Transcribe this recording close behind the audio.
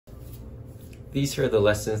These are the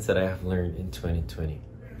lessons that I have learned in 2020.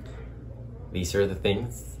 These are the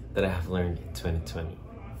things that I have learned in 2020.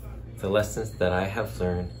 The lessons that I have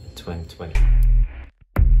learned in 2020.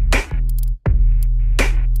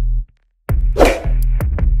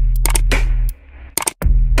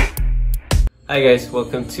 Hi guys,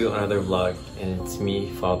 welcome to another vlog, and it's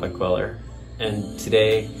me, Fallback Weller. And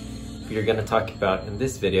today we're gonna talk about, in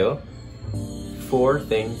this video, 4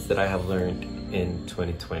 things that I have learned in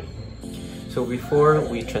 2020. So before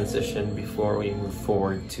we transition, before we move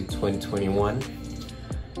forward to 2021,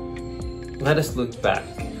 let us look back,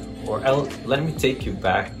 or let me take you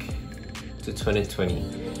back to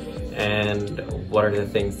 2020 and what are the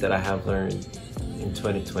things that I have learned in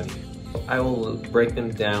 2020. I will break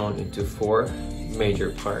them down into 4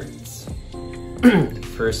 major parts. The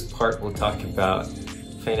first part will talk about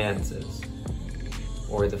finances,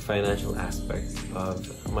 or the financial aspect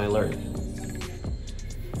of my learning.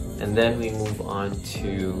 And then we move on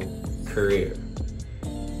to career.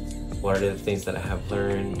 What are the things that I have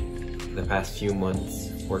learned the past few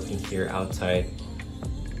months working here outside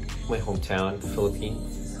my hometown, the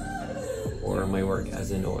Philippines, or my work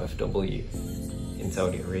as an OFW in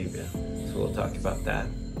Saudi Arabia. So we'll talk about that.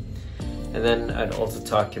 And then I'd also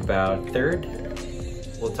talk about, third,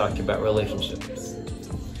 we'll talk about relationships.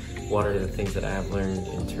 What are the things that I have learned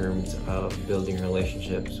in terms of building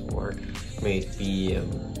relationships, or may it be a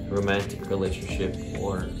romantic relationship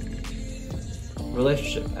or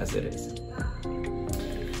relationship as it is.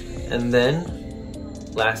 And then,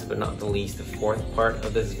 last but not the least, the 4th part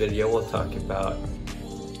of this video, we'll talk about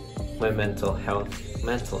my mental health,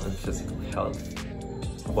 mental and physical health.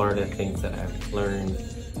 What are the things that I've learned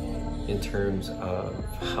in terms of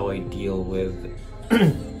how I deal with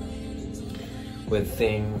with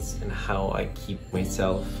things, and how I keep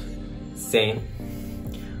myself sane,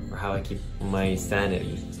 or how I keep my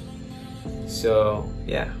sanity. So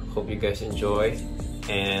yeah, hope you guys enjoy,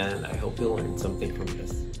 and I hope you'll learn something from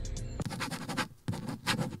this.